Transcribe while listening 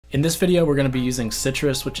In this video, we're going to be using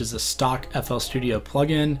Sytrus, which is a stock FL Studio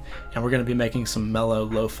plugin, and we're going to be making some mellow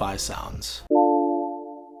lo-fi sounds.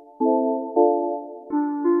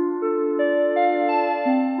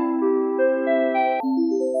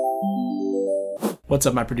 What's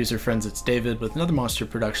up, my producer friends? It's David with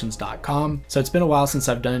anothermonsterproductions.com. So it's been a while since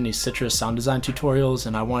I've done any Sytrus sound design tutorials,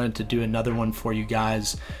 and I wanted to do another one for you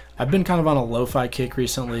guys. I've been kind of on a lo-fi kick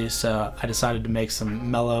recently, so I decided to make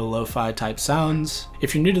some mellow lo-fi type sounds.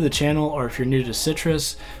 If you're new to the channel or if you're new to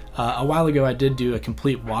Sytrus, a while ago I did do a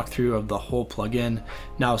complete walkthrough of the whole plugin.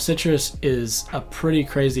 Now Sytrus is a pretty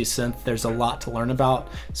crazy synth. There's a lot to learn about,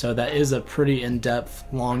 so that is a pretty in-depth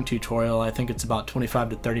long tutorial. I think it's about 25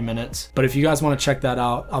 to 30 minutes. But if you guys want to check that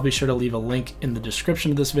out, I'll be sure to leave a link in the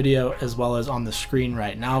description of this video as well as on the screen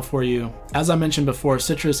right now for you. As I mentioned before,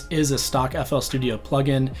 Sytrus is a stock FL Studio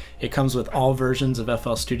plugin. It comes with all versions of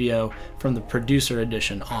FL Studio from the producer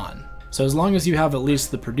edition on. So as long as you have at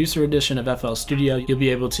least the producer edition of FL Studio, you'll be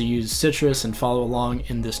able to use Sytrus and follow along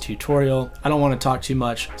in this tutorial. I don't want to talk too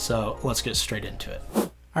much, so let's get straight into it.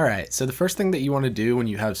 All right, so the first thing that you want to do when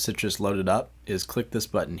you have Sytrus loaded up is click this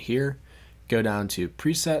button here, go down to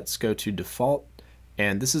presets, go to default,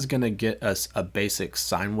 and this is going to get us a basic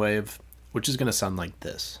sine wave, which is going to sound like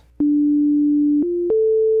this.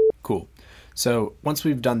 Cool. So once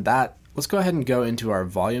we've done that, let's go ahead and go into our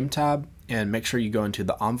volume tab and make sure you go into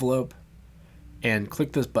the envelope and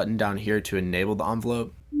click this button down here to enable the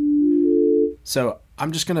envelope. So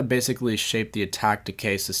I'm just going to basically shape the attack,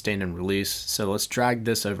 decay, sustain, and release. So let's drag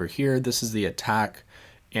this over here. This is the attack,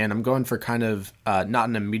 and I'm going for kind of not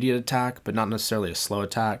an immediate attack, but not necessarily a slow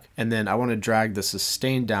attack. And then I want to drag the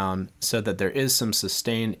sustain down so that there is some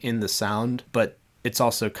sustain in the sound, but it's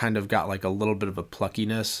also kind of got like a little bit of a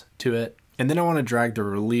pluckiness to it. And then I want to drag the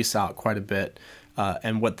release out quite a bit.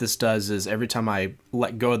 And what this does is every time I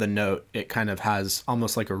let go of the note, it kind of has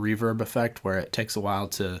almost like a reverb effect where it takes a while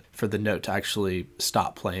for the note to actually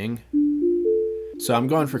stop playing. So I'm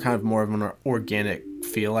going for kind of more of an organic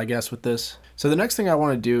feel, I guess, with this. So the next thing I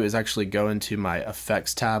want to do is actually go into my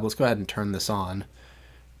effects tab. Let's go ahead and turn this on.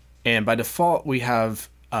 And by default, we have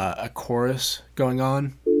a chorus going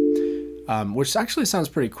on. Which actually sounds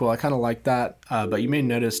pretty cool. I kind of like that, but you may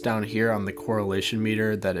notice down here on the correlation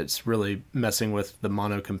meter that it's really messing with the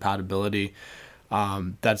mono compatibility.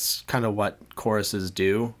 That's kind of what choruses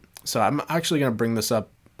do. So I'm actually going to bring this up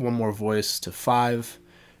one more voice to 5,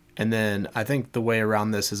 and then I think the way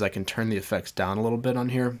around this is I can turn the effects down a little bit on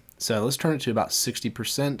here. So let's turn it to about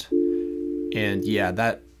 60%, and yeah,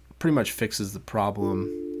 that pretty much fixes the problem.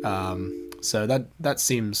 So that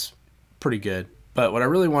seems pretty good. But what I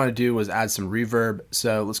really want to do was add some reverb,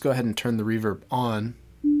 so let's go ahead and turn the reverb on.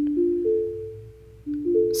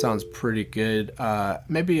 Sounds pretty good.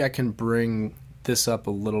 Maybe I can bring this up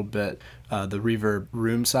a little bit, the reverb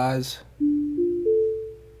room size.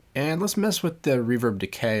 And let's mess with the reverb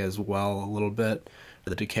decay as well a little bit,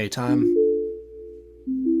 the decay time.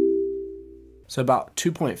 So about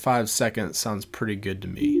 2.5 seconds sounds pretty good to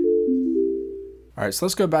me. All right, so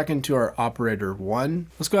let's go back into our operator 1.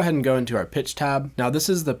 Let's go ahead and go into our pitch tab. Now this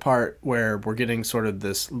is the part where we're getting sort of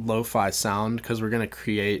this lo-fi sound because we're going to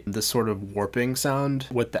create this sort of warping sound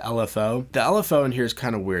with the LFO. The LFO in here is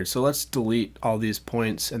kind of weird, so let's delete all these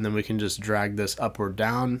points and then we can just drag this up or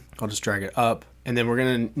down. I'll just drag it up, and then we're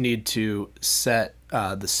going to need to set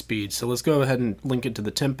the speed. So let's go ahead and link it to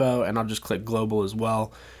the tempo, and I'll just click global as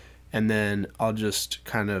well. And then I'll just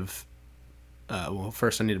kind of, well,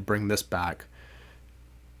 first I need to bring this back,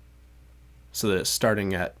 so that it's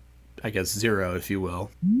starting at, I guess, 0, if you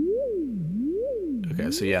will.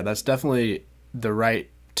 Okay, so yeah, that's definitely the right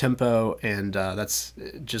tempo, and that's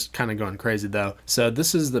just kind of going crazy though. So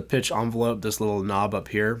this is the pitch envelope, this little knob up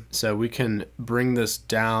here. So we can bring this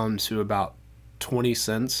down to about 20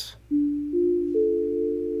 cents.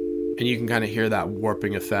 And you can kind of hear that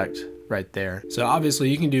warping effect right there. So obviously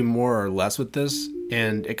you can do more or less with this.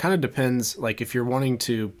 And it kind of depends, like if you're wanting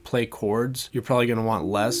to play chords, you're probably going to want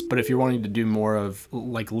less. But if you're wanting to do more of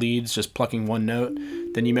like leads, just plucking one note,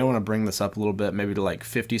 then you may want to bring this up a little bit, maybe to like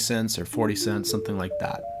 50 cents or 40 cents, something like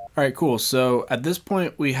that. All right, cool. So at this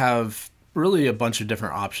point, we have really a bunch of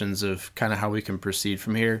different options of kind of how we can proceed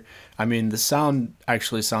from here. I mean, the sound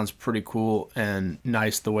actually sounds pretty cool and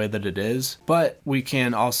nice the way that it is, but we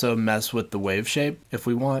can also mess with the wave shape if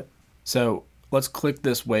we want. So let's click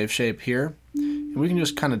this wave shape here. And we can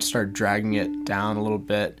just kind of start dragging it down a little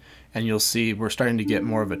bit. and you'll see we're starting to get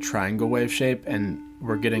more of a triangle wave shape, and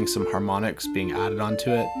we're getting some harmonics being added onto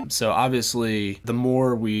it. So obviously the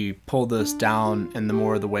more we pull this down and the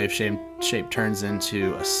more the wave shape turns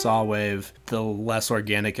into a saw wave, the less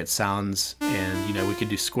organic it sounds. And you know, we could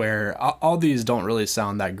do square. All these don't really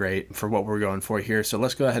sound that great for what we're going for here. So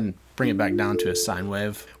let's go ahead and bring it back down to a sine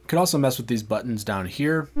wave. We could also mess with these buttons down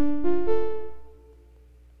here.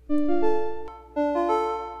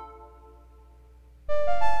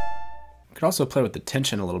 Could also play with the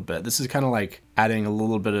tension a little bit. This is kind of like adding a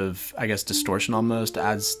little bit of, I guess, distortion almost,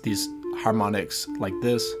 adds these harmonics like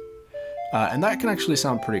this. And that can actually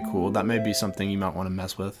sound pretty cool. That may be something you might want to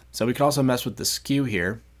mess with. So we could also mess with the skew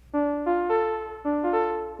here.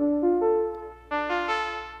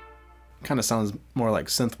 Kind of sounds more like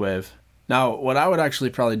synthwave. Now, what I would actually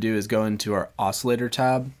probably do is go into our oscillator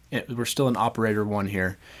tab. We're still in operator 1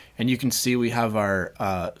 here. And you can see we have our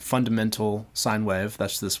fundamental sine wave.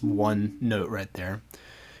 That's this one note right there.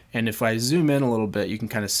 And if I zoom in a little bit, you can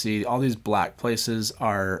kind of see all these black places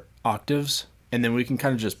are octaves. And then we can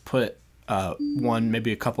kind of just put one,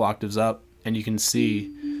 maybe a couple octaves up. And you can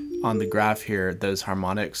see on the graph here, those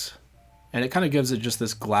harmonics. And it kind of gives it just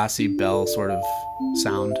this glassy bell sort of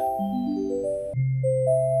sound.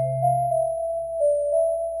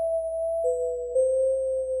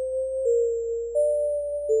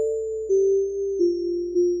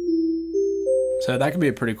 So that could be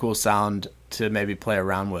a pretty cool sound to maybe play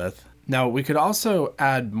around with. Now we could also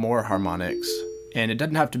add more harmonics, and it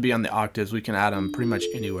doesn't have to be on the octaves. We can add them pretty much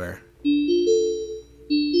anywhere.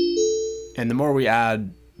 And the more we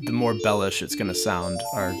add, the more bellish it's gonna sound,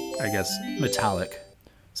 or I guess metallic.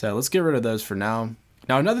 So let's get rid of those for now.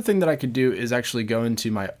 Now another thing that I could do is actually go into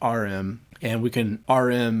my RM, and we can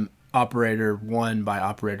RM operator 1 by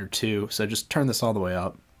operator 2. So just turn this all the way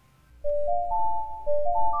up.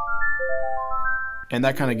 And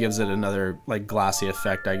that kind of gives it another like glassy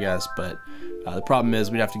effect, I guess. But the problem is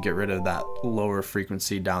we'd have to get rid of that lower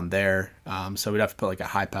frequency down there. So we'd have to put like a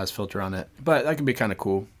high pass filter on it. But that could be kind of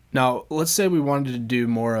cool. Now, let's say we wanted to do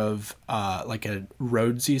more of like a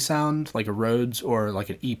Rhodesy sound, like a Rhodes or like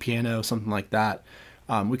an E piano, something like that.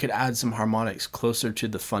 We could add some harmonics closer to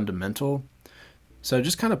the fundamental. So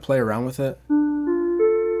just kind of play around with it.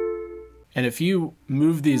 And if you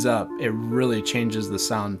move these up, it really changes the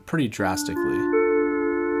sound pretty drastically.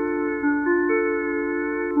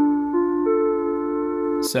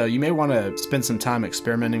 So you may want to spend some time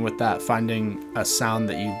experimenting with that, finding a sound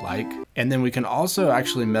that you like. And then we can also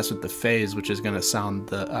actually mess with the phase, which is going to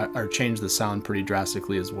sound or change the sound pretty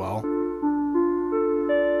drastically as well.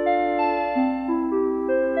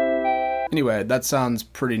 Anyway, that sounds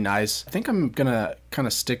pretty nice. I think I'm gonna kind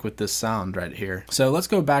of stick with this sound right here. So let's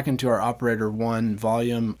go back into our operator 1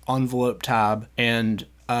 volume envelope tab, and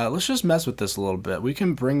let's just mess with this a little bit. We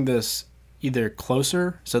can bring this either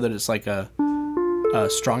closer so that it's like a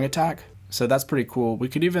strong attack. So that's pretty cool. We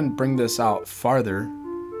could even bring this out farther.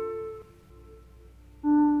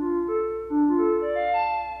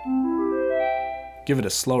 Give it a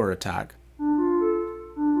slower attack.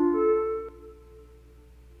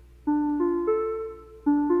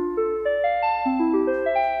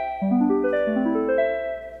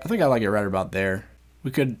 I think I like it right about there.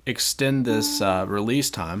 We could extend this release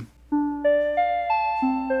time.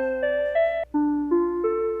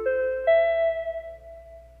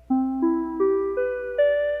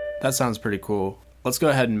 That sounds pretty cool. Let's go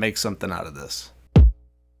ahead and make something out of this.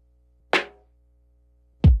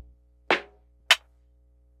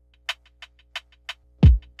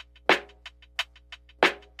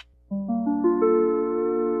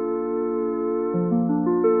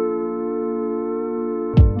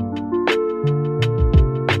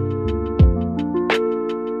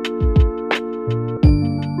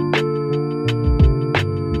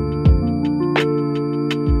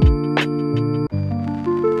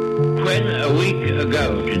 When a week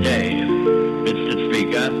ago today,